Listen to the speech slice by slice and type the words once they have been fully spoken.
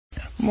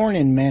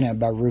Morning Manna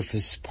by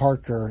Rufus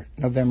Parker,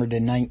 November the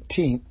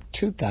 19th,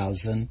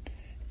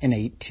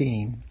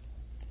 2018.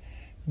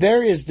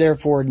 There is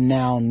therefore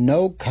now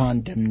no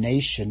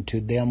condemnation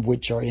to them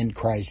which are in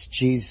Christ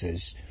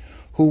Jesus,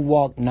 who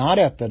walk not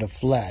after the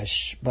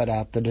flesh, but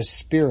after the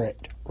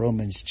Spirit.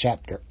 Romans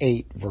chapter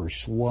 8,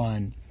 verse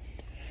 1.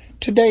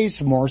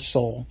 Today's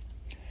morsel.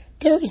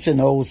 There is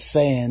an old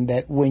saying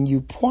that when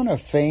you point a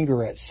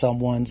finger at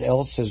someone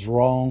else's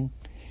wrong,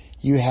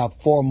 you have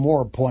four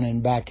more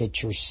pointing back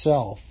at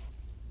yourself.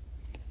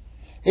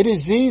 It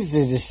is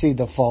easy to see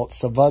the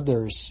faults of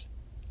others,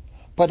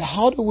 but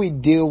how do we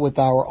deal with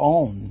our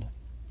own?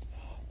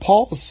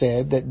 Paul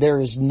said that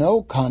there is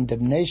no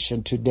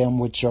condemnation to them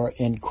which are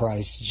in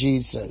Christ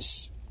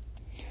Jesus.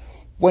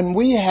 When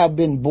we have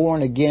been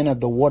born again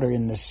of the water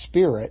and the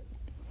Spirit,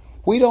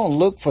 we don't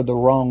look for the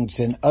wrongs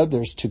in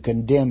others to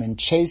condemn and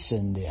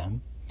chasten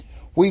them.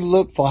 We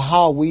look for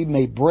how we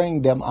may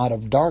bring them out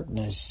of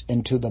darkness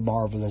into the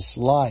marvelous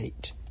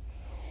light.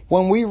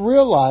 When we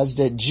realize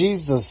that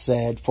Jesus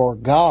said, "For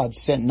God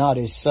sent not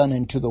his Son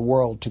into the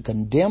world to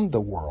condemn the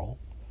world,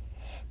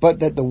 but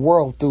that the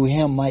world through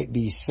him might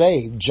be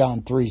saved,"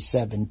 John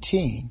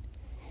 3:17,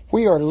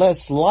 we are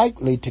less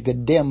likely to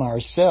condemn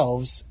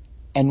ourselves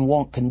and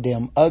won't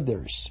condemn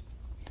others.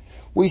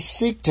 We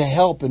seek to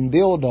help and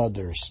build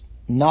others,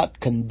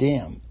 not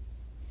condemn.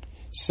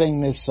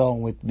 Sing this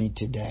song with me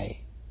today.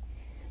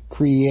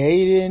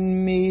 Create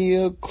in me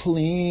a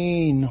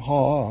clean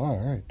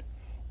heart,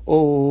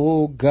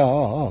 O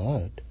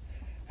God,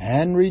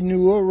 and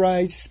renew a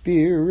right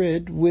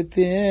spirit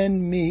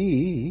within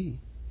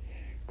me.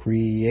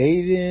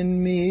 Create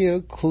in me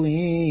a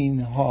clean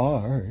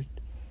heart,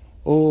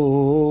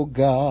 O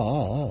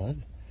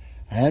God,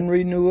 and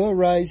renew a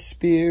right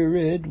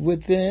spirit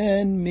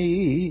within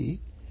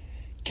me.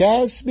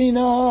 Cast me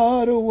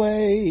not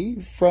away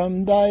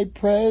from thy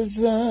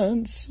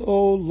presence,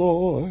 O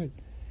Lord.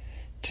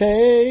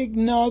 Take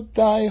not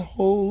thy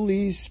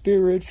Holy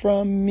Spirit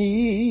from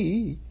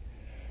me.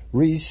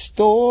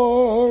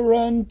 Restore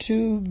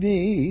unto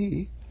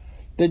me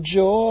the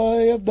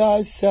joy of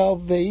thy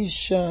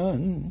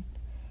salvation,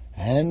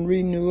 and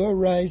renew a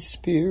right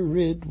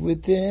spirit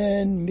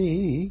within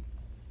me.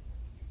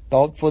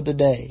 Thought for the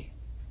day.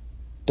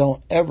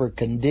 Don't ever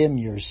condemn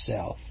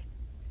yourself.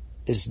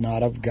 It's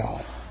not of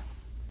God.